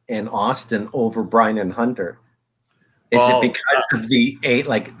Hart and Austin over Bryan and Hunter? Is it because of the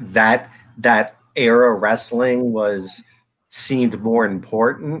that era wrestling seemed more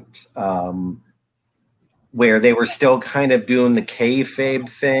important, where they were still kind of doing the kayfabe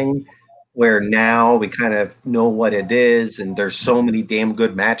thing, where now we kind of know what it is, and there's so many damn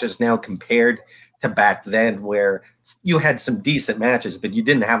good matches now compared to back then, where you had some decent matches, but you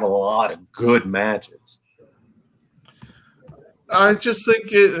didn't have a lot of good matches. I just think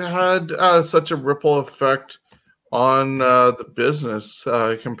it had such a ripple effect on the business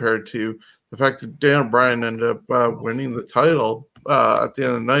compared to the fact that Daniel Bryan ended up winning the title at the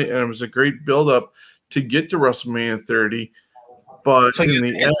end of the night, and it was a great build-up to get to WrestleMania 30. But so you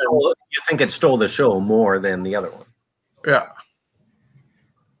think it stole the show more than the other one? Yeah.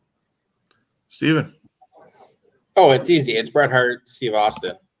 Steven. Oh, it's easy. It's Bret Hart, Steve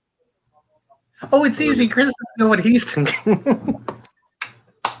Austin. Oh, it's easy. Chris doesn't know what he's thinking.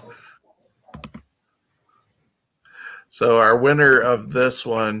 So our winner of this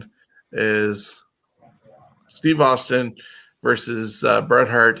one is Steve Austin versus Bret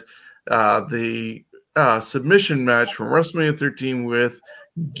Hart. The submission match from WrestleMania 13 with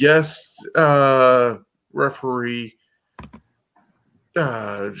guest referee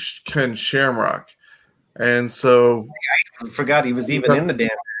Ken Shamrock. And so I forgot he was even in the damn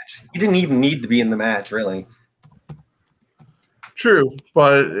match. He didn't even need to be in the match, really. True,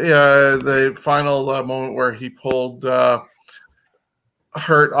 but the final moment where he pulled Hurt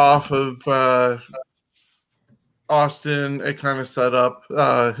off of Austin, it kind of set up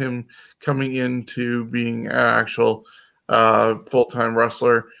him coming into being an actual full-time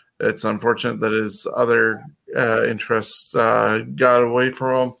wrestler. It's unfortunate that his other interests got away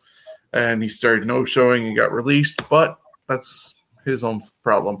from him, and he started no-showing and got released, but that's his own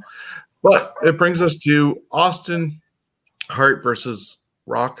problem. But it brings us to Austin Hart versus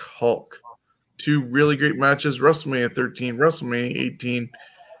Rock Hulk. Two really great matches, WrestleMania 13, WrestleMania 18.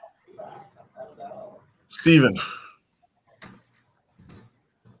 Steven,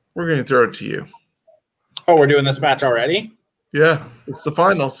 we're going to throw it to you. Oh, we're doing this match already? Yeah, it's the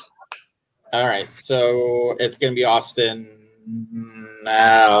finals. All right, so it's going to be Austin.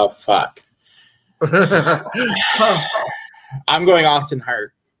 Oh, fuck. I'm going Austin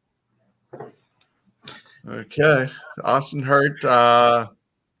Hart. Okay, Austin Hart,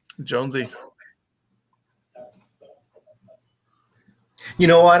 Jonesy. You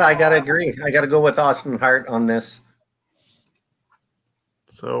know what? I gotta agree. I gotta go with Austin Hart on this.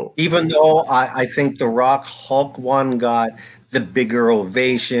 So even though I think the Rock Hulk one got the bigger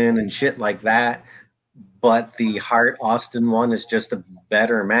ovation and shit like that, but the Hart Austin one is just a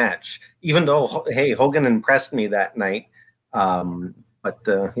better match. Even though, hey, Hogan impressed me that night.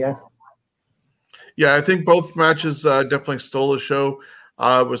 Yeah. Yeah, I think both matches definitely stole the show.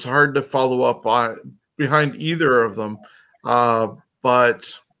 It was hard to follow up on behind either of them.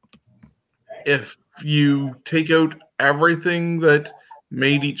 But if you take out everything that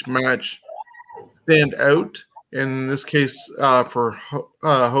made each match stand out, in this case for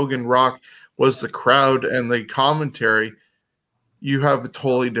Hogan Rock was the crowd and the commentary, you have a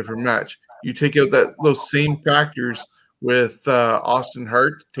totally different match. You take out those same factors with Austin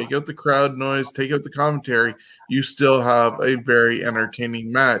Hart, take out the crowd noise, take out the commentary, you still have a very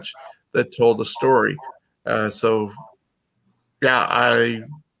entertaining match that told a story. Not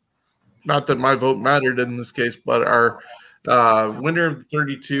that my vote mattered in this case, but our winner of the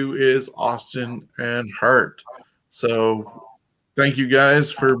 32 is Austin and Hart. So thank you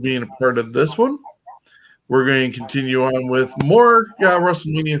guys for being a part of this one. We're going to continue on with more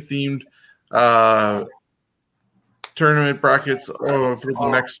WrestleMania themed tournament brackets for the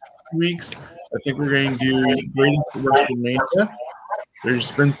next weeks. I think we're going to do Greatest WrestleMania.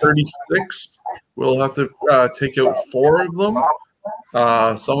 There's been 36. We'll have to take out 4 of them.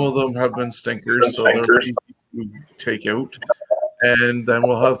 Some of them have been stinkers, so they're easy to take out. And then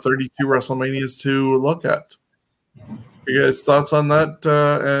we'll have 32 WrestleManias to look at. You guys' thoughts on that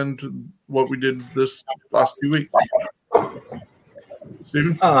and what we did this last 2 weeks?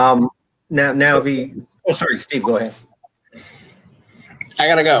 Steven? Sorry, Steve, go ahead. I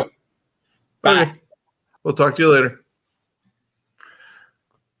gotta go. Bye. Okay. We'll talk to you later.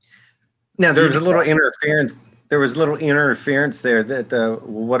 Now there was a little interference. There was a little interference there.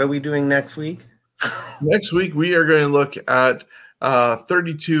 What are we doing next week? Next week we are going to look at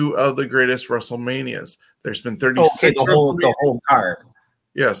 32 of the greatest WrestleManias. There's been 36. Okay, the whole card.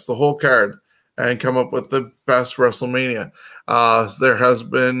 Yes, the whole card, and come up with the best WrestleMania. There has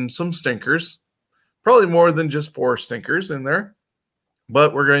been some stinkers, probably more than just 4 stinkers in there,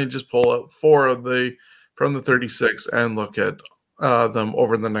 but we're going to just pull out 4 of from the 36 and look at them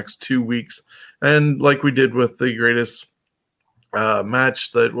over the next 2 weeks. And like we did with the greatest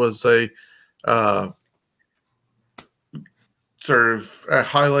match, that was a sort of a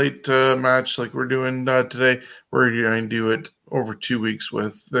highlight match like we're doing today. We're going to do it over 2 weeks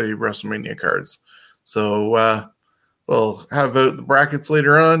with the WrestleMania cards. So we'll have out the brackets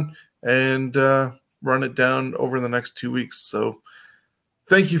later on and run it down over the next 2 weeks. So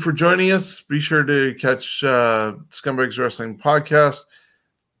thank you for joining us. Be sure to catch Scumbags Wrestling Podcast.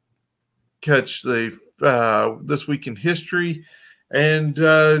 Catch the This Week in History. And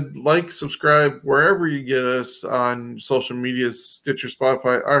subscribe wherever you get us on social media, Stitcher,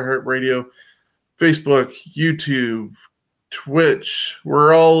 Spotify, iHeartRadio, Facebook, YouTube, Twitch.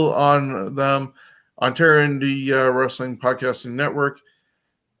 We're all on them. Ontario Indie Wrestling Podcasting Network,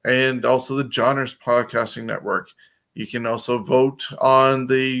 and also the Johners Podcasting Network. You can also vote on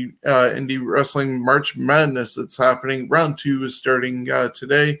the Indie Wrestling March Madness that's happening. Round 2 is starting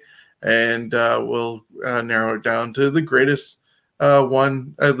today, and we'll narrow it down to the greatest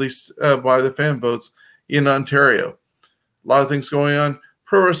one, at least by the fan votes in Ontario. A lot of things going on.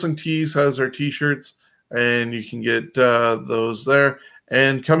 Pro Wrestling Tees has our t-shirts, and you can get those there.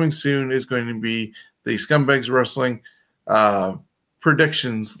 And coming soon is going to be the Scumbags Wrestling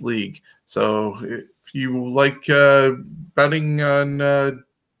Predictions League. So if you like betting on the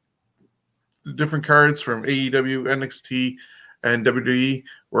different cards from AEW, NXT, and WWE,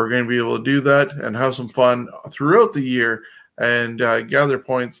 we're going to be able to do that and have some fun throughout the year and gather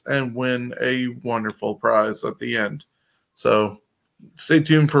points and win a wonderful prize at the end. So stay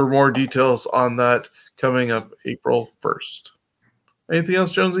tuned for more details on that coming up April 1st. Anything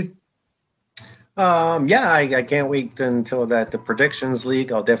else, Jonesy? I can't wait until the predictions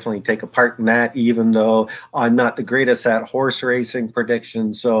league. I'll definitely take a part in that, even though I'm not the greatest at horse racing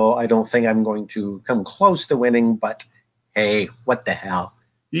predictions. So I don't think I'm going to come close to winning, but hey, what the hell?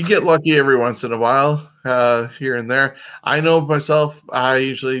 You get lucky every once in a while, here and there. I know myself, I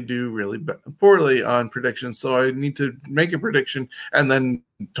usually do really poorly on predictions, so I need to make a prediction and then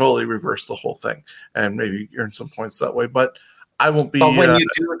totally reverse the whole thing and maybe earn some points that way. But I won't be. But when you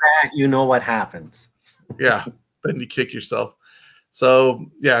do that, you know what happens. Yeah, then you kick yourself. So,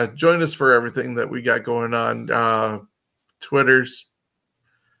 yeah, join us for everything that we got going on. Twitter's,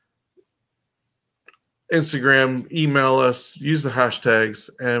 Instagram, email us, use the hashtags,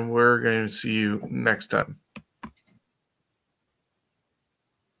 and we're going to see you next time.